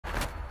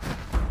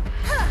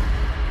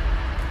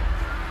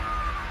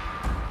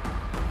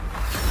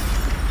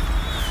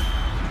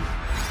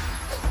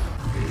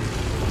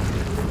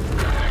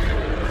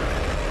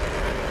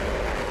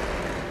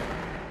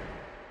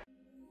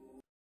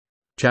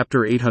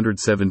Chapter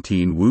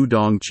 817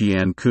 Dong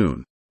Qian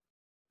Kun.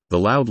 The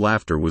loud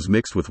laughter was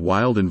mixed with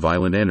wild and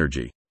violent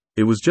energy.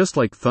 It was just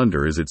like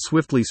thunder as it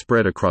swiftly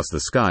spread across the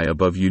sky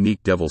above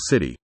unique Devil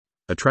City,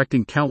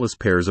 attracting countless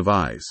pairs of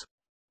eyes.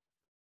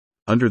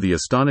 Under the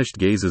astonished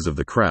gazes of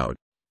the crowd,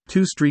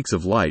 two streaks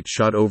of light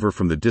shot over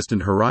from the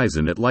distant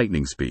horizon at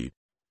lightning speed.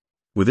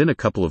 Within a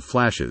couple of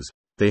flashes,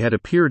 they had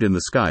appeared in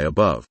the sky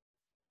above.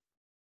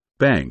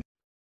 Bang!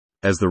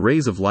 As the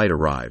rays of light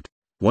arrived,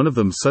 one of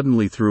them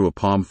suddenly threw a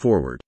palm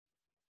forward.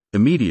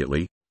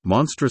 Immediately,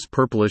 monstrous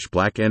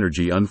purplish-black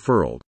energy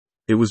unfurled.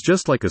 It was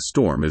just like a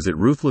storm as it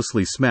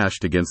ruthlessly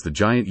smashed against the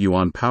giant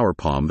yuan power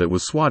palm that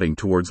was swatting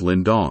towards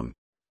Lin Dong.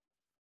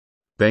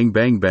 Bang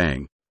bang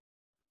bang.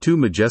 Two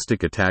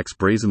majestic attacks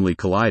brazenly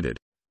collided,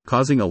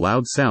 causing a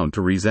loud sound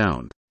to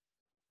resound.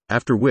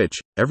 After which,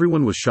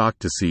 everyone was shocked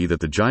to see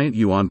that the giant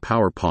yuan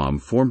power palm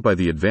formed by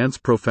the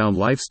advanced profound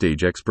life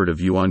stage expert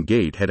of Yuan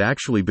Gate had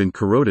actually been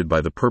corroded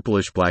by the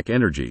purplish-black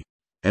energy,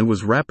 and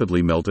was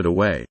rapidly melted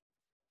away.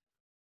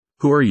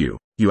 "Who are you?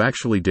 You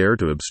actually dare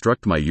to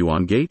obstruct my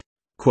Yuan Gate?"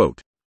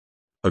 Quote.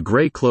 A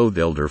gray-clothed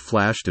elder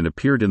flashed and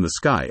appeared in the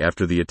sky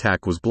after the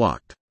attack was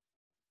blocked.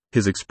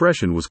 His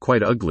expression was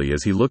quite ugly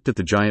as he looked at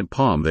the giant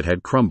palm that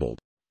had crumbled.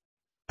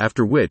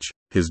 After which,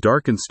 his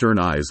dark and stern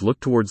eyes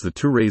looked towards the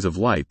two rays of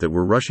light that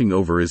were rushing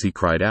over as he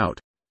cried out.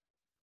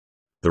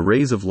 The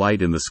rays of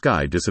light in the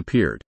sky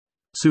disappeared.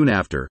 Soon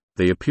after,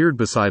 they appeared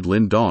beside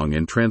Lin Dong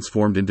and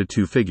transformed into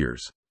two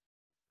figures.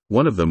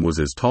 One of them was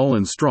as tall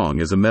and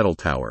strong as a metal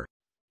tower.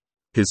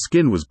 His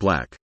skin was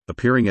black,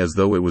 appearing as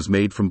though it was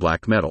made from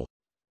black metal.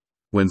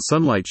 When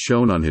sunlight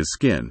shone on his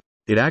skin,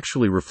 it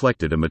actually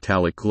reflected a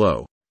metallic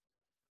glow.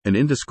 An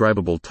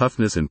indescribable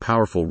toughness and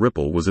powerful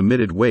ripple was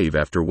emitted wave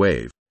after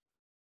wave.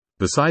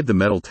 Beside the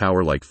metal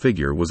tower-like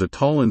figure was a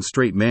tall and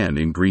straight man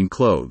in green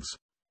clothes.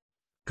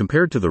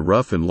 Compared to the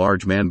rough and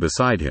large man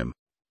beside him,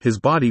 his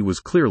body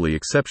was clearly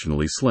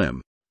exceptionally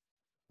slim.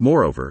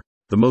 Moreover,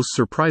 the most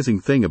surprising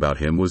thing about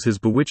him was his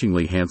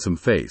bewitchingly handsome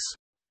face.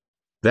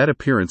 That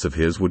appearance of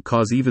his would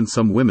cause even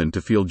some women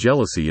to feel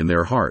jealousy in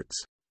their hearts.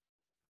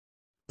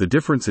 The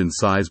difference in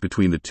size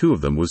between the two of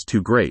them was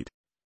too great.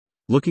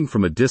 Looking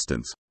from a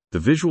distance, the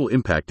visual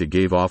impact it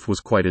gave off was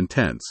quite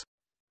intense.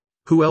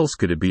 Who else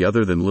could it be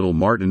other than Little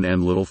Martin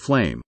and Little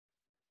Flame?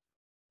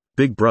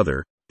 "Big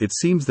brother, it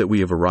seems that we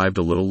have arrived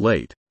a little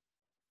late.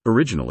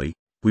 Originally,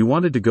 we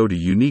wanted to go to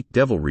Unique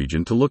Devil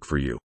Region to look for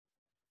you."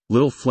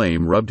 Little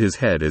Flame rubbed his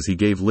head as he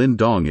gave Lin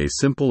Dong a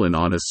simple and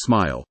honest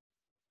smile.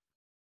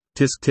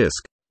 "Tisk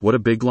tisk, what a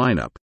big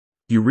lineup.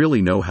 You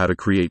really know how to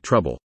create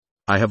trouble.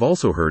 I have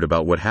also heard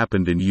about what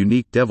happened in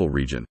Unique Devil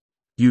Region.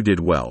 You did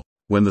well."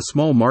 When the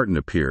small Martin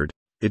appeared,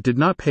 it did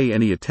not pay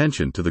any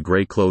attention to the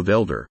gray-clothed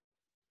elder.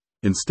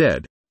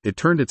 Instead, it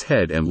turned its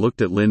head and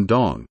looked at Lin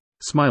Dong,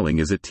 smiling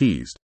as it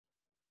teased.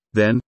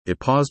 Then, it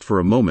paused for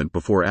a moment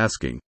before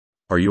asking,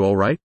 "Are you all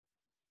right?"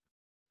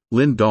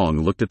 Lin Dong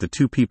looked at the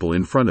two people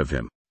in front of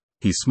him.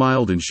 He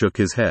smiled and shook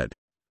his head.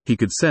 He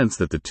could sense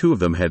that the two of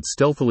them had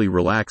stealthily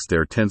relaxed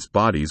their tense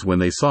bodies when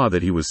they saw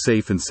that he was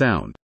safe and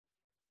sound.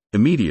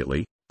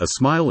 Immediately, a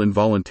smile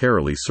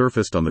involuntarily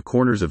surfaced on the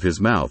corners of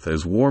his mouth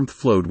as warmth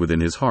flowed within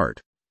his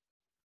heart.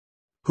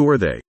 "Who are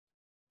they?"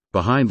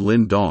 Behind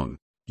Lin Dong,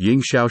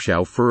 Ying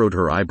Xiaoxiao furrowed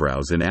her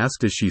eyebrows and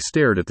asked as she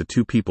stared at the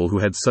two people who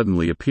had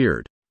suddenly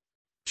appeared.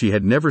 She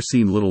had never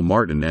seen Little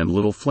Martin and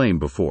Little Flame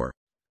before.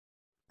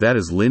 "That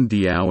is Lin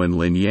Diao and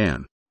Lin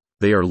Yan.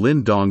 They are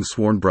Lin Dong's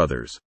sworn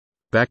brothers.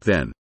 Back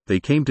then, they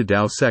came to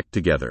Dao Sect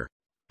together.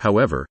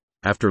 However,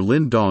 after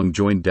Lin Dong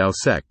joined Dao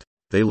Sect,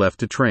 they left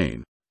to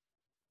train."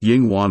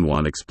 Ying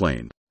Wanwan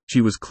explained.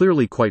 She was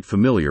clearly quite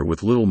familiar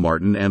with Little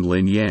Martin and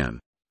Lin Yan.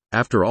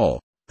 After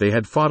all, they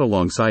had fought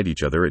alongside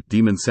each other at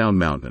Demon Sound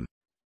Mountain.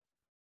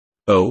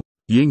 "Oh,"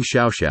 Ying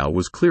Xiaoxiao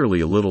was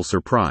clearly a little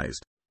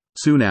surprised.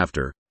 Soon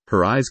after,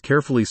 her eyes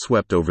carefully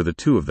swept over the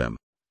two of them.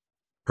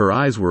 Her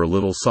eyes were a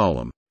little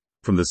solemn.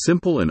 From the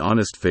simple and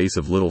honest face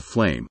of Little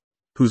Flame,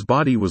 whose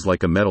body was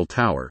like a metal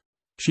tower,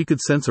 she could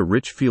sense a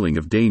rich feeling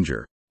of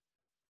danger.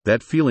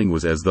 That feeling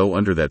was as though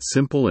under that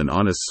simple and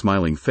honest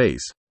smiling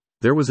face,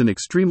 there was an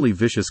extremely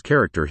vicious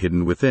character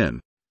hidden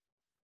within.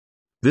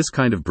 This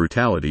kind of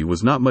brutality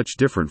was not much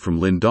different from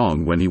Lin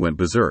Dong when he went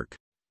berserk.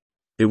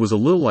 It was a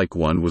little like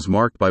one was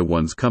marked by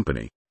one's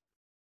company.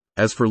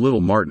 As for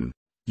Little Martin,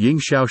 Ying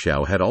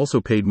Xiaoxiao had also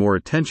paid more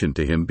attention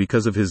to him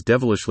because of his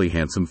devilishly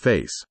handsome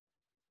face.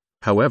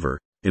 However,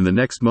 in the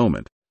next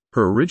moment,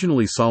 her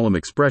originally solemn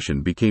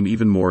expression became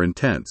even more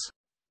intense.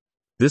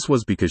 This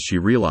was because she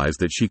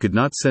realized that she could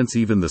not sense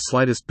even the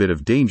slightest bit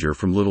of danger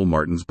from Little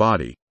Martin's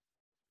body.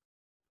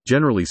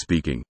 Generally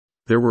speaking,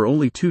 there were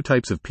only two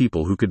types of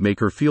people who could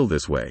make her feel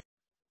this way.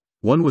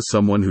 One was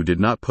someone who did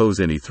not pose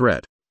any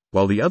threat,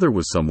 while the other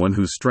was someone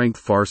whose strength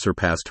far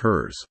surpassed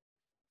hers.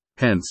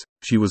 Hence,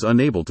 she was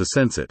unable to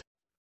sense it.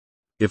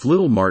 If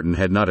Little Martin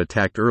had not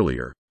attacked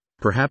earlier,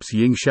 perhaps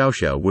Ying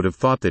Xiaoxiao would have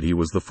thought that he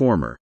was the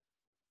former.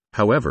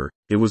 However,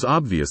 it was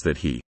obvious that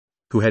he,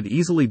 who had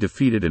easily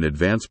defeated an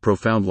advanced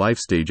profound life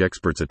stage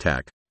expert's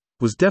attack,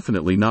 was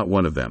definitely not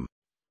one of them.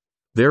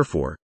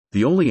 Therefore,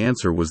 The only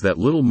answer was that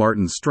little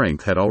Martin's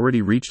strength had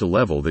already reached a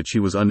level that she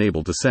was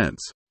unable to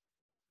sense.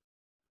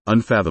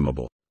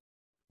 Unfathomable.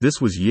 This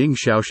was Ying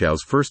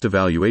Xiaoxiao's first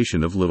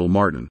evaluation of little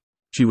Martin.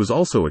 She was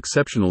also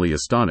exceptionally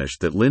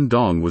astonished that Lin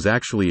Dong was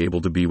actually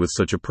able to be with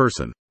such a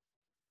person.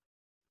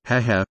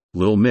 Haha,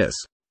 little miss.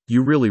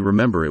 You really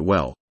remember it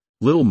well.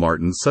 Little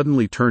Martin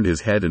suddenly turned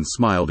his head and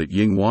smiled at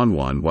Ying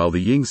Wanwan while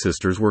the Ying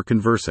sisters were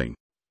conversing.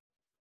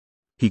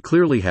 He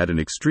clearly had an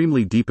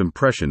extremely deep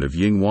impression of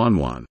Ying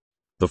Wanwan.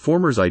 The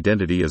former's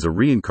identity as a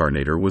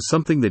reincarnator was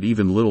something that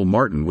even little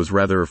Martin was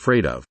rather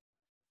afraid of.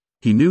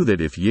 He knew that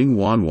if Ying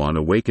Wanwan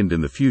awakened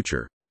in the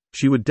future,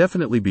 she would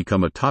definitely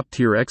become a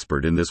top-tier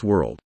expert in this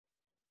world.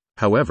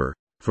 However,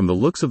 from the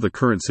looks of the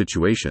current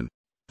situation,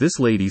 this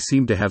lady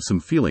seemed to have some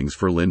feelings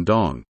for Lin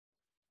Dong.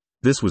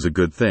 This was a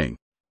good thing.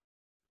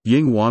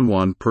 Ying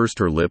Wanwan pursed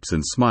her lips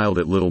and smiled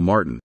at little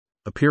Martin,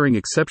 appearing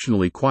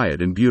exceptionally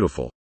quiet and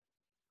beautiful.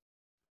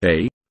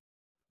 Eh?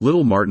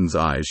 Little Martin's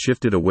eyes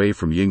shifted away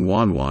from Ying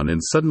Wanwan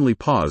and suddenly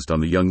paused on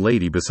the young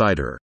lady beside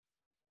her.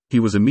 He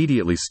was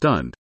immediately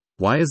stunned.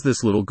 Why is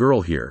this little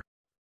girl here?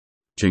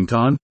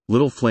 Qingtan?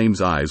 Little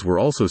Flame's eyes were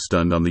also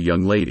stunned on the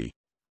young lady.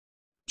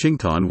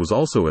 Qingtan was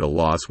also at a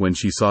loss when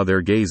she saw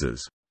their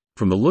gazes.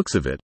 From the looks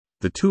of it,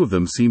 the two of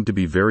them seemed to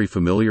be very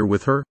familiar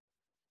with her.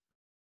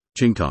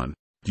 Qingtan,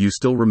 do you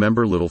still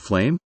remember Little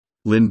Flame?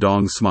 Lin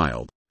Dong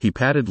smiled. He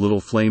patted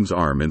Little Flame's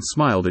arm and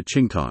smiled at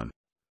Qingtan.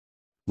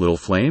 Little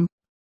Flame?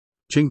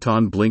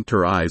 Qingtan blinked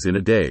her eyes in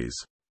a daze.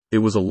 It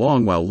was a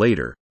long while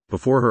later,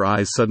 before her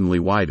eyes suddenly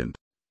widened.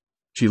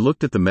 She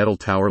looked at the metal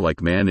tower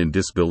like man in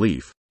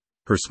disbelief.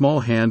 Her small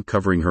hand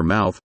covering her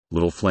mouth.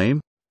 Little Flame?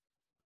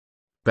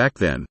 Back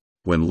then,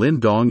 when Lin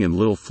Dong and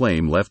Little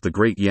Flame left the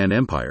Great Yan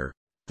Empire,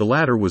 the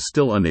latter was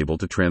still unable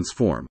to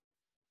transform.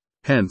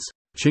 Hence,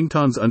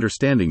 Qingtan's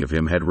understanding of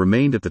him had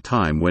remained at the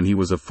time when he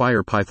was a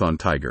fire python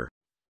tiger.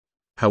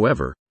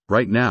 However,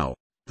 right now,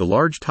 the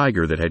large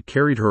tiger that had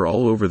carried her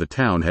all over the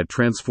town had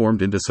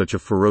transformed into such a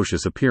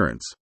ferocious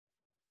appearance.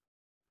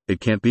 It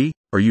can't be?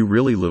 Are you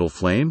really Little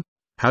Flame?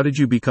 How did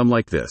you become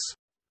like this?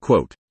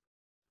 Quote.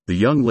 The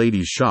young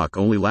lady's shock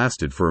only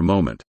lasted for a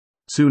moment.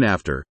 Soon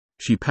after,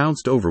 she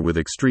pounced over with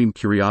extreme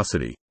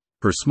curiosity.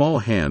 Her small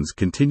hands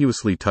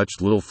continuously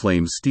touched Little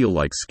Flame's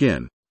steel-like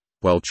skin,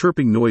 while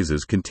chirping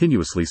noises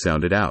continuously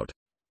sounded out.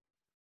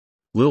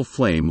 Little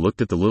Flame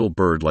looked at the little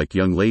bird-like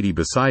young lady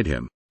beside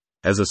him,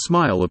 as a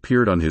smile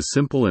appeared on his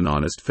simple and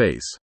honest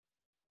face.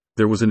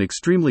 There was an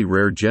extremely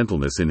rare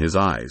gentleness in his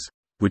eyes,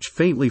 which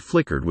faintly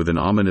flickered with an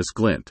ominous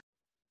glint.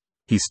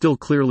 He still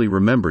clearly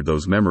remembered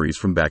those memories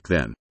from back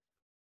then.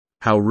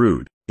 How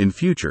rude. In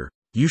future,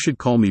 you should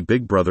call me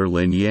Big Brother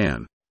Lin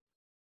Yan.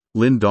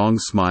 Lin Dong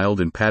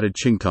smiled and patted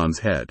Qingtan's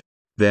head.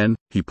 Then,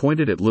 he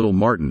pointed at little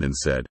Martin and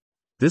said,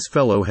 This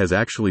fellow has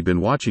actually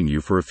been watching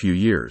you for a few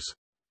years.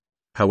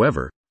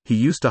 However, he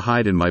used to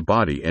hide in my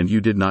body and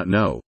you did not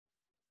know.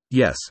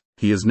 Yes,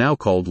 he is now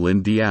called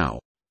Lin Diao.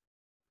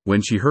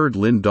 When she heard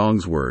Lin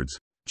Dong's words,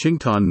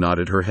 Qingtan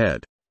nodded her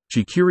head.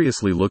 She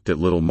curiously looked at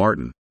little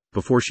Martin,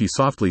 before she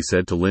softly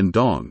said to Lin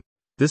Dong,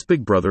 This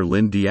big brother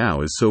Lin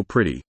Diao is so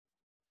pretty.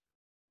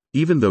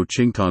 Even though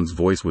Qingtan's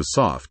voice was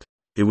soft,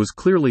 it was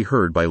clearly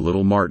heard by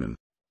little Martin.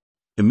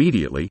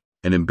 Immediately,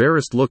 an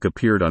embarrassed look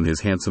appeared on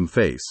his handsome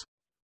face.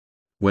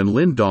 When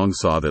Lin Dong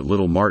saw that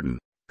little Martin,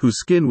 whose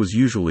skin was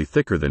usually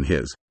thicker than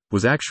his,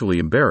 was actually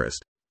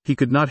embarrassed, he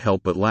could not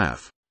help but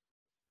laugh.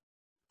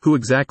 Who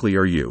exactly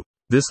are you?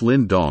 This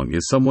Lin Dong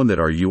is someone that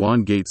our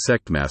Yuan Gate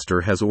sect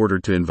master has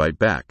ordered to invite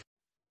back.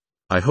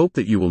 I hope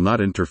that you will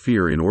not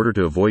interfere in order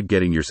to avoid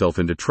getting yourself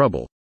into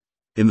trouble.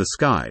 In the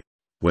sky,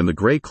 when the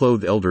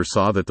gray-clothed elder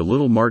saw that the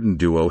little Martin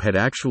duo had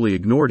actually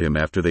ignored him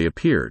after they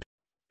appeared,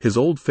 his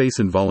old face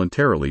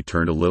involuntarily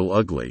turned a little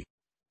ugly.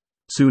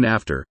 Soon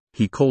after,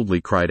 he coldly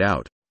cried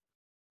out,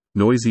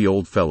 Noisy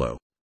old fellow.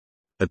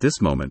 At this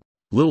moment,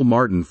 little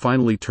Martin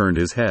finally turned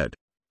his head.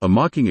 A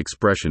mocking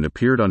expression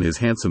appeared on his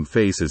handsome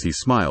face as he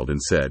smiled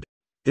and said,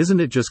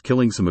 Isn't it just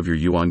killing some of your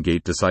Yuan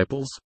Gate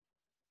disciples?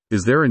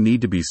 Is there a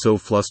need to be so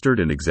flustered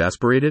and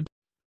exasperated?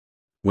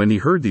 When he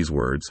heard these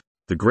words,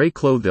 the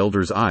gray-clothed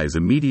elder's eyes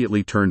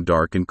immediately turned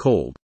dark and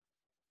cold.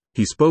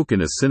 He spoke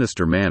in a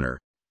sinister manner.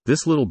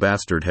 This little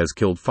bastard has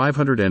killed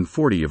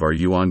 540 of our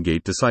Yuan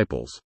Gate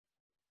disciples.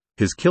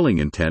 His killing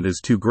intent is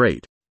too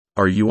great.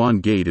 Our Yuan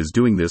Gate is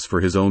doing this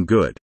for his own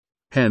good.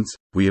 Hence,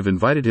 we have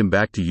invited him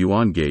back to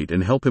Yuan Gate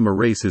and help him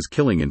erase his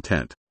killing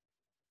intent.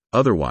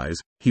 Otherwise,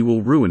 he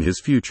will ruin his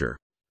future.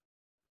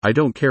 I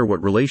don't care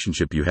what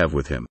relationship you have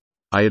with him.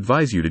 I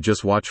advise you to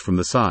just watch from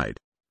the side.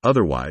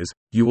 Otherwise,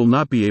 you will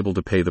not be able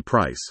to pay the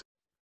price.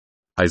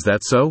 Is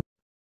that so?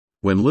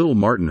 When little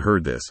Martin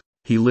heard this,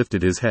 he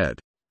lifted his head.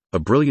 A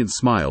brilliant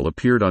smile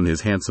appeared on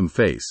his handsome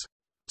face.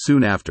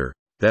 Soon after,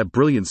 that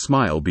brilliant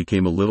smile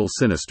became a little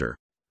sinister.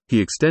 He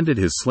extended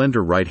his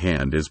slender right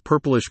hand as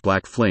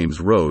purplish-black flames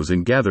rose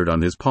and gathered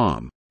on his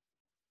palm.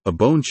 A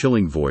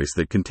bone-chilling voice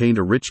that contained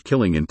a rich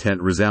killing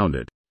intent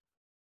resounded.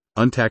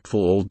 Untactful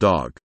old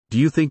dog, do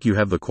you think you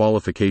have the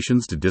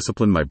qualifications to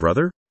discipline my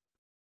brother?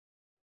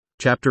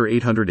 Chapter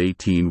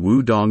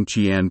 818 Dong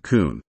Qian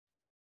Kun.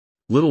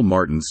 Little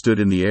Martin stood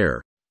in the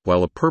air,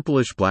 while a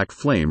purplish-black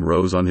flame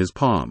rose on his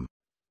palm.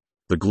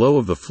 The glow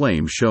of the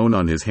flame shone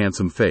on his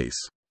handsome face.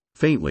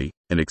 Faintly,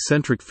 an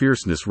eccentric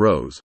fierceness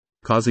rose,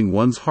 causing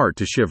one's heart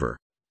to shiver.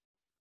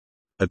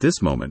 At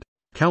this moment,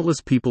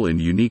 countless people in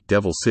unique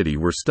Devil City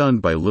were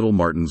stunned by Little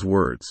Martin's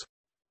words.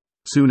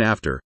 Soon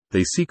after,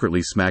 they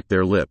secretly smacked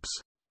their lips.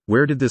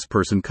 Where did this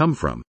person come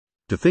from?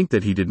 To think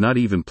that he did not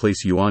even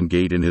place Yuan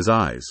Gate in his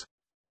eyes.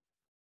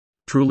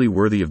 Truly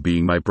worthy of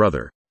being my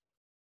brother.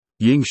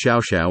 Ying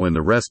Xiaoxiao and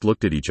the rest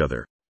looked at each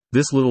other.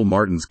 This Little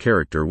Martin's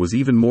character was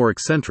even more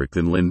eccentric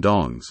than Lin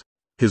Dong's.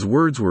 His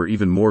words were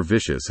even more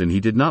vicious and he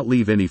did not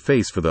leave any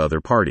face for the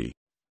other party.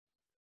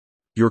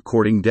 You're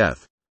courting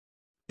death.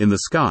 In the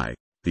sky,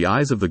 the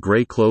eyes of the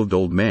gray-clothed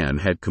old man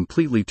had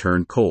completely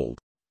turned cold.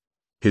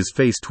 His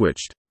face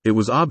twitched. It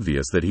was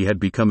obvious that he had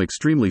become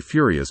extremely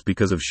furious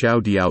because of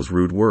Xiao Diao's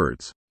rude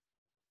words.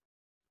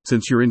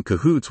 Since you're in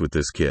cahoots with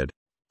this kid,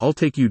 I'll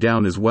take you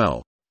down as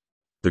well,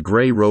 the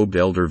gray-robed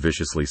elder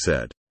viciously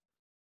said.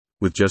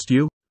 With just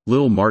you?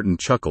 Little Martin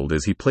chuckled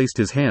as he placed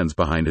his hands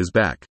behind his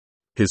back.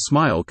 His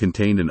smile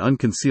contained an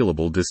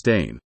unconcealable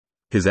disdain.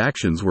 His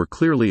actions were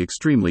clearly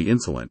extremely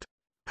insolent.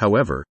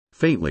 However,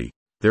 faintly,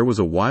 there was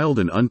a wild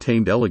and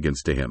untamed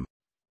elegance to him.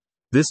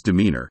 This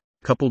demeanor,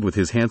 coupled with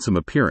his handsome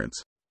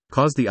appearance,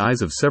 caused the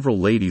eyes of several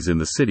ladies in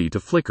the city to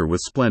flicker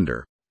with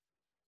splendor.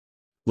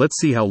 Let's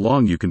see how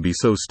long you can be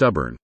so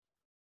stubborn.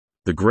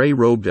 The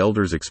gray-robed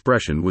elder's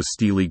expression was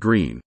steely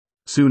green.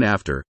 Soon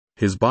after,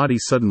 his body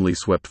suddenly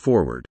swept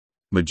forward.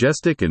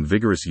 Majestic and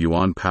vigorous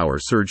Yuan power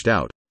surged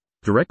out,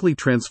 directly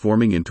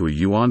transforming into a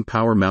Yuan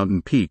power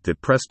mountain peak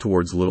that pressed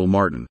towards Little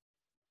Martin.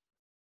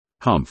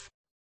 Humph.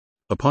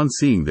 Upon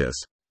seeing this,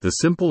 the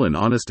simple and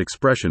honest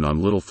expression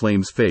on Little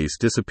Flame's face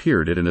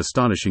disappeared at an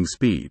astonishing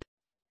speed.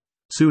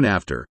 Soon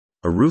after,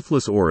 a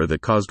ruthless aura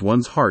that caused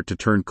one's heart to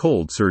turn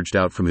cold surged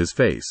out from his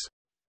face.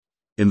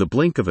 In the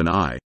blink of an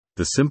eye,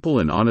 the simple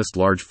and honest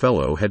large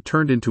fellow had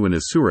turned into an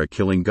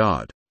Asura-killing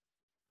god.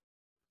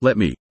 Let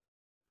me.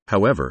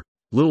 However,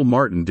 Little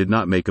Martin did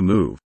not make a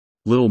move.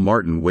 Little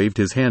Martin waved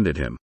his hand at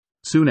him.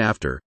 Soon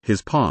after,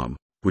 his palm,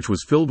 which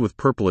was filled with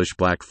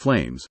purplish-black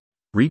flames,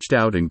 reached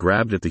out and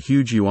grabbed at the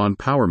huge Yuan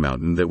power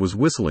mountain that was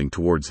whistling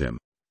towards him.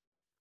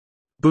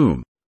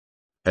 Boom!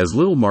 As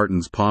Little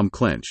Martin's palm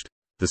clenched,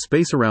 the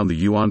space around the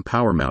Yuan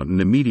power mountain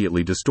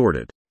immediately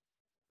distorted.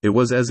 It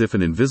was as if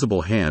an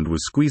invisible hand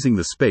was squeezing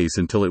the space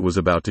until it was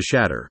about to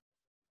shatter.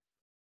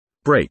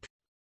 Break!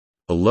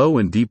 A low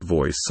and deep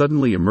voice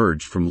suddenly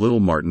emerged from Little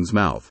Martin's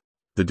mouth.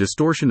 The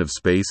distortion of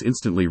space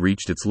instantly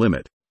reached its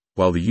limit,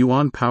 while the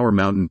Yuan power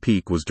mountain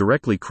peak was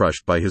directly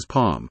crushed by his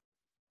palm.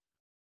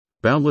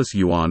 Boundless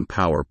Yuan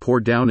power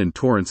poured down in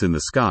torrents in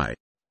the sky,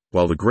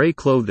 while the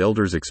gray-clothed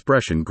elder's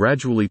expression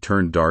gradually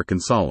turned dark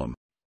and solemn.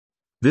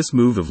 This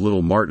move of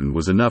Little Martin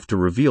was enough to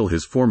reveal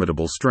his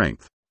formidable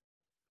strength.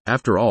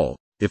 After all,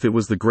 if it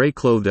was the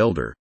gray-clothed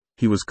elder,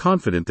 he was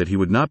confident that he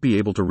would not be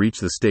able to reach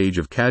the stage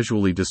of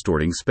casually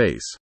distorting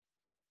space.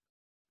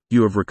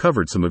 You have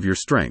recovered some of your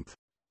strength.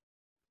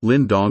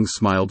 Lin Dong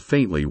smiled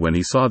faintly when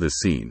he saw this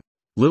scene.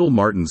 Little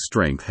Martin's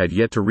strength had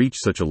yet to reach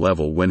such a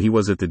level when he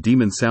was at the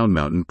Demon Sound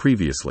Mountain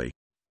previously.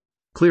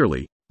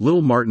 Clearly,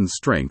 Little Martin's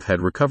strength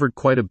had recovered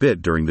quite a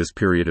bit during this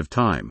period of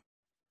time.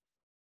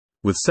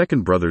 With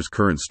second brother's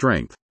current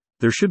strength,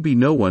 there should be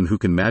no one who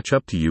can match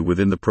up to you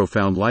within the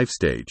profound life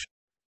stage.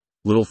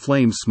 Little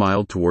Flame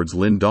smiled towards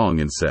Lin Dong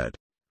and said.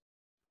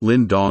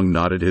 Lin Dong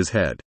nodded his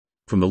head.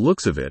 From the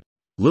looks of it,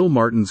 Little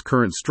Martin's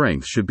current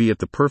strength should be at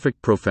the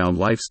perfect profound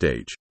life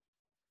stage.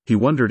 He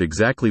wondered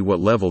exactly what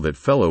level that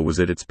fellow was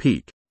at its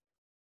peak.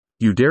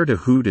 You dare to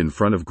hoot in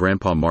front of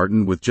Grandpa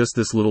Martin with just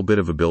this little bit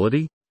of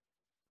ability?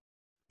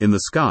 In the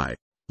sky,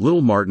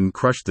 Little Martin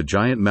crushed the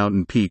giant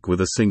mountain peak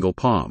with a single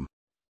palm.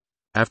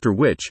 After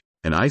which,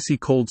 an icy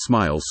cold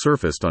smile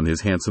surfaced on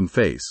his handsome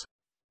face.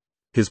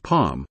 His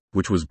palm,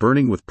 which was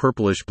burning with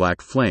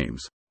purplish-black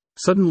flames,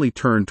 suddenly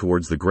turned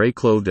towards the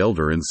gray-clothed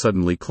elder and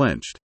suddenly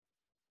clenched.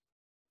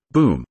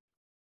 Boom!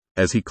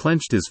 As he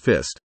clenched his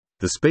fist,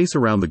 the space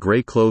around the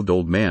gray-clothed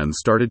old man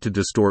started to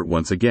distort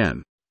once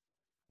again.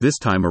 This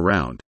time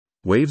around,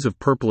 waves of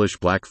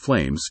purplish-black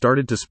flames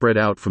started to spread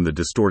out from the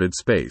distorted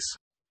space.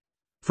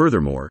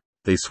 Furthermore,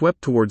 they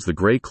swept towards the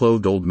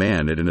gray-clothed old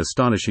man at an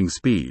astonishing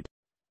speed.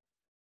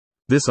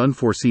 This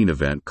unforeseen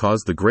event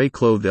caused the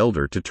gray-clothed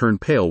elder to turn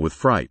pale with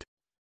fright.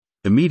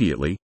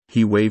 Immediately,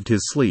 he waved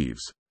his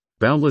sleeves.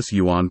 Boundless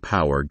Yuan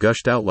power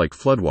gushed out like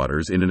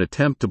floodwaters in an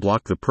attempt to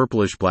block the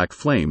purplish-black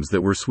flames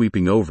that were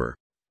sweeping over.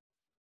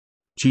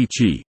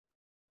 Chi-chi.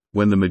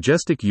 When the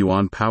majestic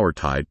Yuan power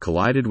tide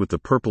collided with the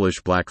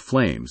purplish-black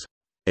flames,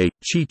 a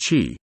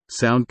chi-chi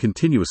sound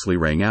continuously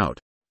rang out.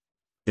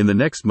 In the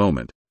next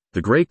moment,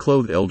 the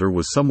gray-clothed elder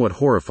was somewhat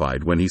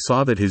horrified when he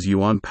saw that his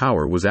Yuan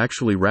power was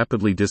actually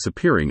rapidly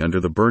disappearing under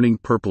the burning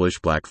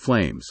purplish-black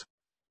flames.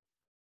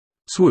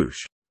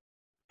 Swoosh!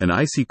 An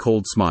icy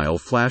cold smile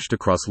flashed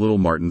across Little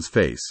Martin's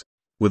face.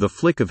 With a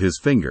flick of his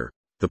finger,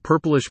 the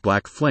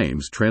purplish-black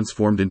flames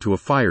transformed into a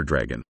fire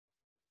dragon.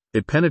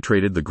 It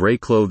penetrated the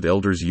gray-clothed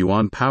elder's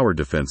yuan power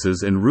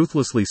defenses and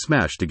ruthlessly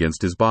smashed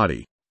against his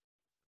body.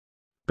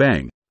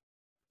 Bang!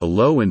 A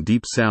low and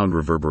deep sound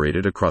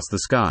reverberated across the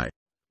sky.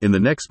 In the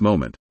next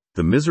moment,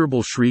 the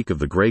miserable shriek of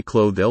the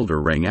gray-clothed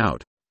elder rang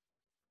out.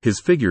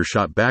 His figure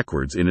shot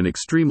backwards in an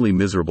extremely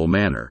miserable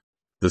manner.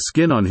 The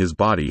skin on his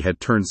body had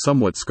turned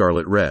somewhat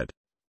scarlet red.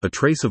 A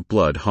trace of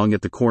blood hung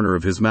at the corner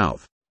of his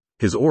mouth.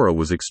 His aura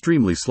was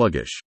extremely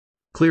sluggish.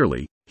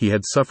 Clearly, he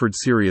had suffered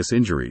serious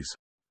injuries.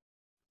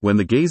 When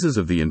the gazes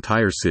of the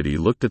entire city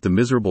looked at the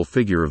miserable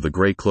figure of the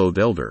gray-clothed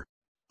elder,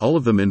 all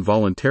of them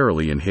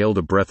involuntarily inhaled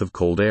a breath of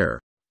cold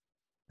air.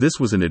 This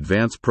was an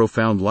advanced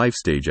profound life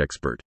stage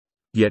expert.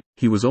 Yet,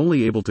 he was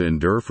only able to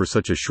endure for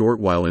such a short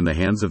while in the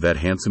hands of that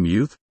handsome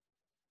youth?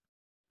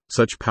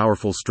 Such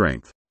powerful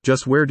strength.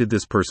 Just where did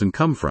this person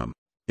come from?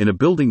 In a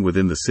building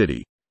within the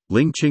city,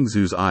 Ling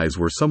Qingzu's eyes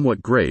were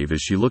somewhat grave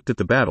as she looked at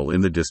the battle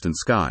in the distant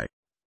sky.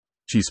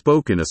 She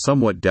spoke in a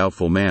somewhat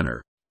doubtful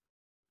manner.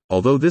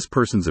 Although this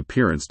person's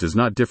appearance does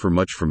not differ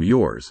much from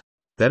yours,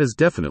 that is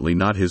definitely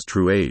not his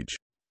true age.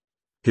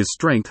 His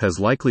strength has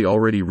likely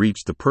already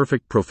reached the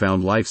perfect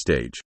profound life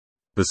stage.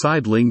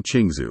 Beside Ling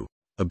Qingzu,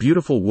 a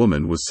beautiful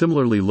woman was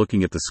similarly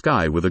looking at the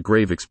sky with a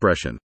grave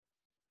expression.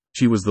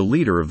 She was the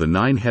leader of the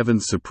Nine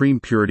Heavens Supreme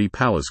Purity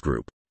Palace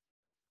Group.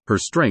 Her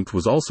strength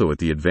was also at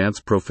the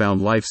advanced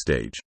profound life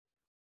stage.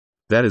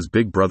 That is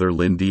Big Brother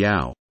Lin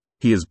Diao.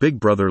 He is Big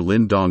Brother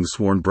Lin Dong's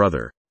sworn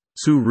brother.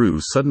 Su Ru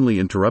suddenly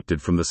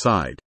interrupted from the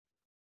side.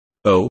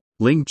 Oh,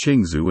 Ling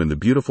Qingzu and the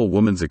beautiful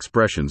woman's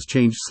expressions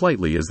changed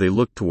slightly as they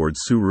looked towards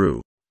Su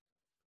Ru.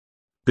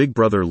 Big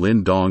Brother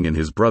Lin Dong and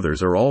his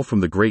brothers are all from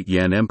the Great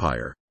Yan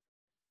Empire.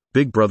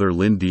 Big Brother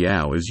Lin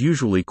Diao is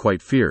usually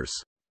quite fierce.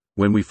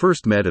 When we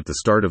first met at the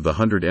start of the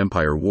 100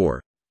 Empire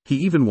War, he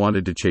even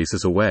wanted to chase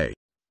us away.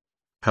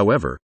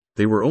 However,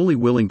 they were only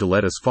willing to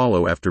let us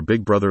follow after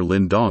Big Brother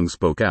Lin Dong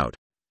spoke out.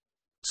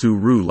 Su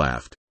Ru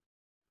laughed.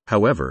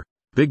 However,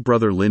 Big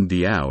Brother Lin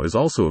Diao is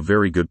also a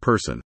very good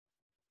person.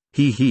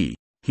 He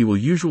will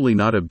usually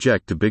not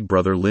object to Big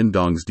Brother Lin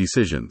Dong's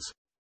decisions.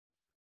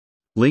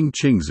 Ling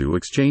Qingzu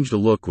exchanged a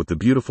look with the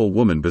beautiful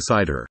woman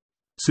beside her.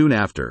 Soon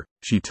after,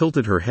 she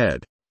tilted her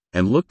head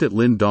and looked at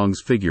Lin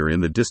Dong's figure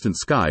in the distant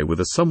sky with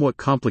a somewhat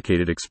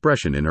complicated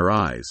expression in her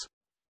eyes.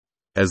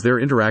 As their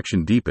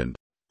interaction deepened,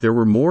 there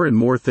were more and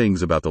more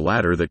things about the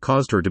latter that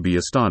caused her to be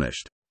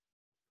astonished.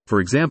 For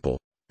example,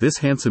 this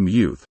handsome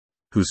youth,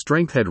 whose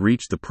strength had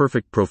reached the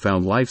perfect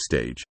profound life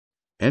stage,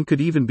 and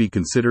could even be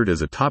considered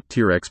as a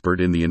top-tier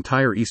expert in the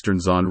entire Eastern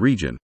Zon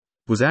region,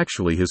 was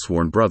actually his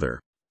sworn brother.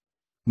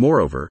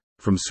 Moreover,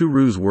 from Su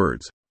Ru's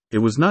words, it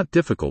was not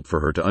difficult for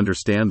her to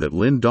understand that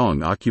Lin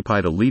Dong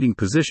occupied a leading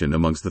position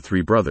amongst the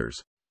three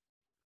brothers.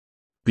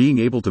 Being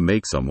able to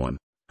make someone,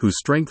 whose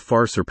strength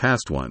far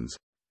surpassed one's,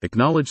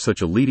 acknowledge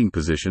such a leading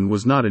position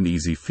was not an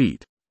easy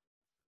feat.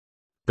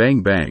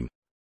 Bang bang.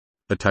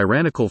 A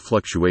tyrannical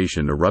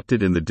fluctuation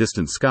erupted in the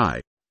distant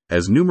sky,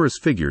 as numerous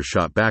figures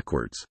shot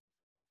backwards.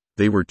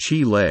 They were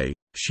Qi Lei,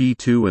 Shi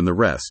Tu and the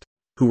rest,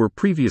 who were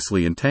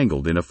previously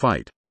entangled in a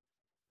fight.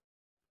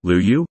 Liu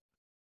Yu?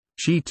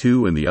 Shi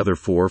Tu and the other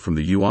four from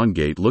the Yuan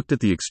Gate looked at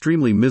the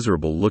extremely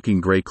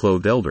miserable-looking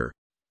gray-clothed elder,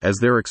 as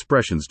their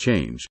expressions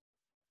changed.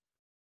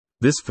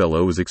 This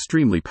fellow is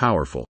extremely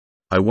powerful.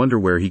 I wonder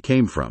where he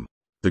came from.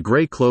 The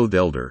gray-clothed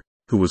elder,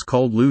 who was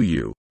called Liu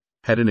Yu,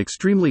 had an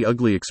extremely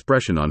ugly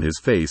expression on his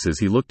face as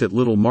he looked at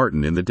little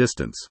Martin in the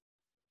distance.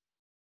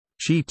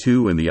 Shi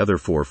Tu and the other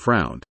four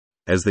frowned,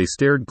 as they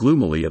stared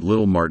gloomily at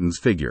little Martin's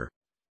figure.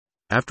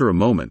 After a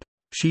moment,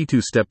 Shi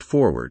Tu stepped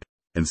forward,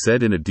 and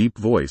said in a deep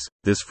voice,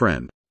 "This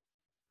friend.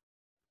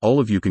 All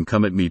of you can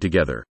come at me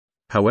together."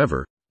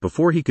 However,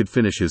 before he could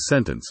finish his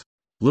sentence,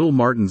 little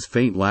Martin's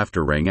faint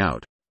laughter rang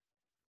out.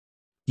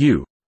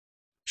 You!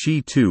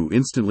 Shi Tu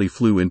instantly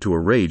flew into a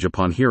rage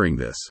upon hearing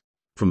this.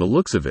 From the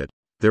looks of it,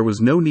 there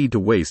was no need to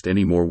waste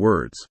any more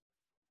words.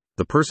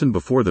 The person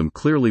before them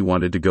clearly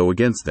wanted to go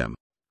against them.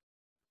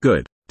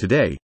 Good.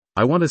 Today,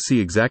 I want to see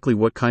exactly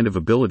what kind of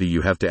ability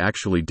you have to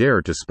actually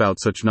dare to spout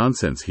such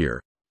nonsense here.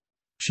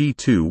 Shi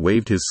Tu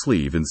waved his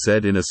sleeve and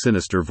said in a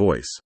sinister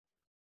voice.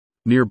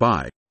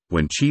 Nearby,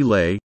 when Qi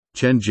Lei,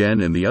 Chen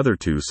Zhen and the other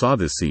two saw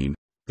this scene,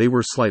 they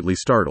were slightly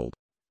startled.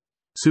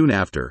 Soon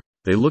after,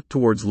 they looked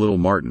towards little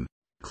Martin,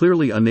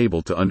 clearly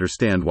unable to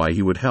understand why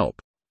he would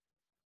help.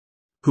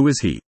 Who is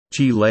he?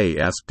 Qi Lei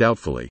asked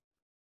doubtfully.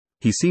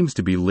 He seems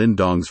to be Lin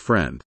Dong's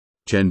friend,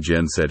 Chen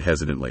Zhen said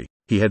hesitantly.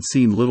 He had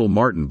seen little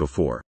Martin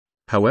before.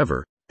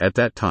 However, at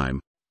that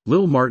time,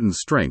 little Martin's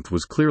strength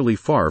was clearly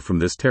far from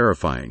this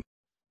terrifying.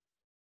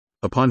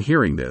 Upon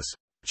hearing this,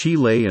 Qi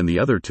Lei and the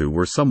other two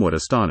were somewhat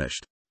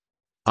astonished.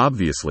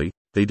 Obviously,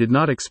 they did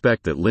not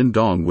expect that Lin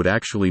Dong would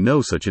actually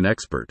know such an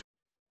expert.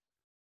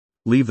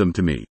 Leave them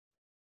to me.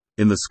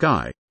 In the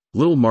sky,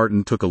 little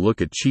Martin took a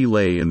look at Qi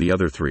Lei and the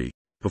other three,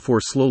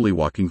 before slowly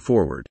walking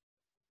forward.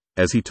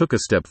 As he took a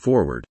step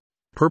forward,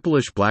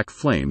 purplish-black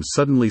flames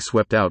suddenly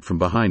swept out from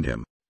behind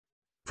him.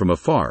 From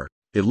afar,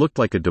 it looked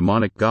like a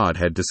demonic god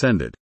had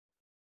descended.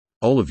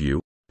 All of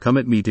you, come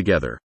at me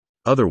together.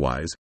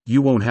 Otherwise,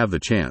 you won't have the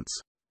chance.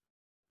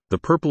 The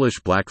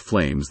purplish-black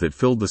flames that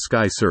filled the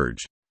sky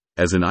surged,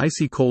 as an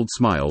icy cold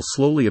smile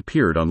slowly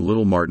appeared on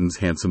little Martin's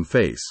handsome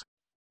face.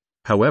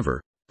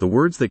 However, the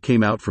words that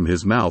came out from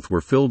his mouth were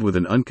filled with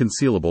an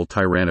unconcealable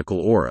tyrannical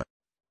aura.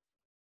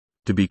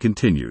 To be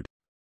continued.